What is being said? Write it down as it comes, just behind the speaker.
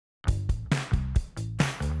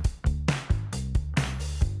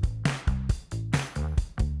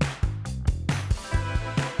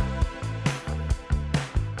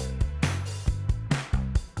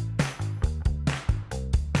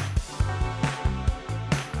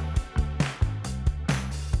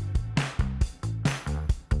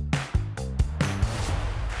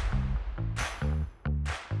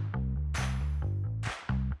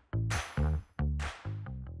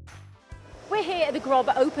we're here at the GROB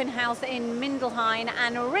Open House in Mindelheim,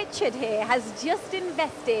 and Richard here has just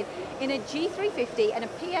invested in a G350 and a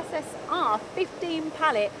PSS-R15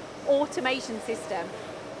 pallet automation system.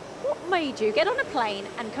 What made you get on a plane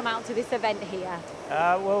and come out to this event here?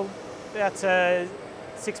 Well, about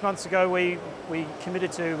 6 months ago we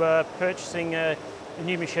committed to purchasing a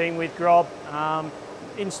new machine with GROB.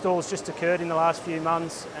 Installs just occurred in the last few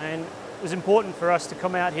months, and it was important for us to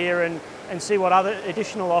come out here and see what other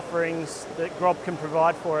additional offerings that GROB can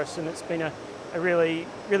provide for us, and it's been a really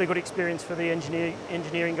good experience for the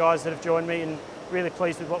engineering guys that have joined me, and really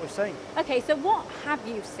pleased with what we've seen. Okay, so what have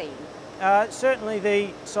you seen? Certainly the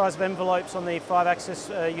size of envelopes on the 5-axis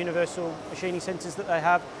universal machining centres that they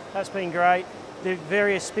have, that's been great. The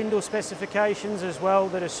various spindle specifications as well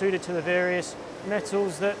that are suited to the various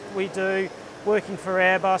metals that we do, working for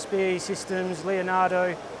Airbus, BAE Systems,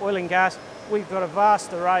 Leonardo, oil and gas. We've got a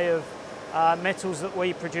vast array of metals that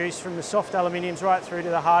we produce, from the soft aluminiums right through to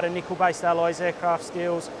the harder nickel-based alloys, aircraft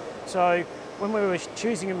steels. So when we were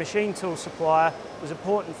choosing a machine tool supplier, it was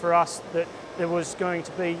important for us that there was going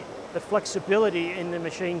to be the flexibility in the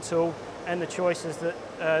machine tool and the choices that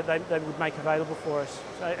they would make available for us.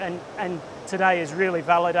 So, and today has really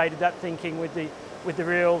validated that thinking with the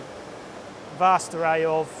real vast array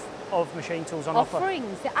of machine tools on offer.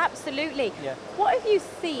 Offerings, absolutely. Yeah. What have you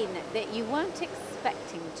seen that you weren't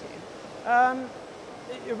expecting to?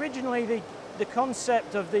 Originally, the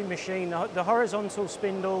concept of the machine, the horizontal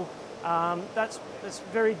spindle, that's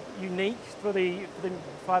very unique for the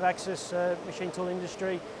 5-axis machine tool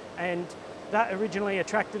industry, and that originally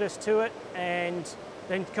attracted us to it. And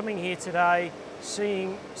then coming here today,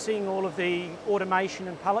 seeing all of the automation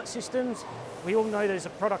and pallet systems, we all know there's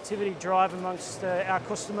a productivity drive amongst our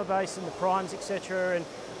customer base and the primes, etc.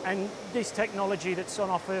 And this technology that's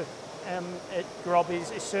on offer at GROB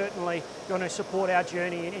is certainly going to support our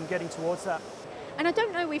journey in getting towards that. And I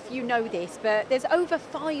don't know if you know this, but there's over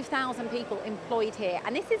 5,000 people employed here,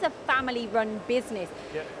 and this is a family-run business.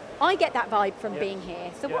 Yep. I get that vibe from Yep. being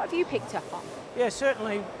here. So Yep. what have you picked up on? Yeah,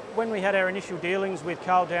 certainly when we had our initial dealings with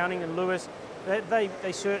Carl Downing and Lewis,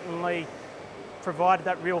 they certainly provided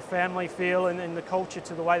that real family feel and the culture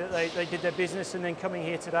to the way that they did their business. And then coming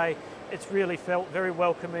here today, it's really felt very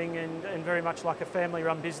welcoming and very much like a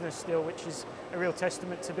family-run business still, which is a real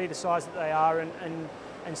testament to be the size that they are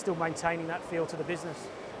and still maintaining that feel to the business.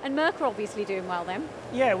 And Merc are obviously doing well then.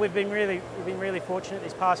 Yeah, we've been really fortunate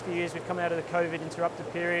these past few years. We've come out of the COVID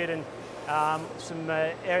interrupted period, and some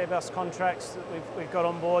Airbus contracts that we've got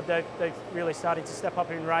on board, they've really started to step up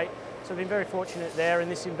in rate. So we've been very fortunate there, and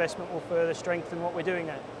this investment will further strengthen what we're doing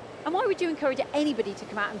there. And why would you encourage anybody to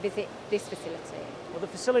come out and visit this facility? Well, the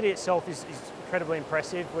facility itself is incredibly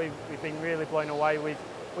impressive. We've been really blown away with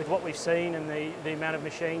what we've seen, and the amount of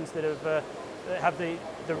machines that have the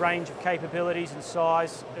range of capabilities and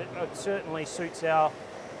size. It certainly suits our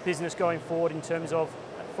business going forward in terms of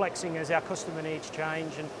flexing as our customer needs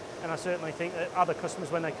change, and I certainly think that other customers,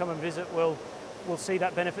 when they come and visit, will see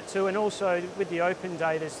that benefit too. And also with the open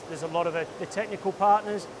day, there's a lot of the technical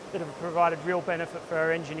partners that have provided real benefit for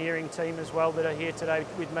our engineering team as well, that are here today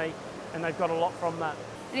with me, and they've got a lot from that.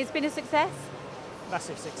 And it's been a success?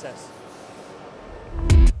 Massive success.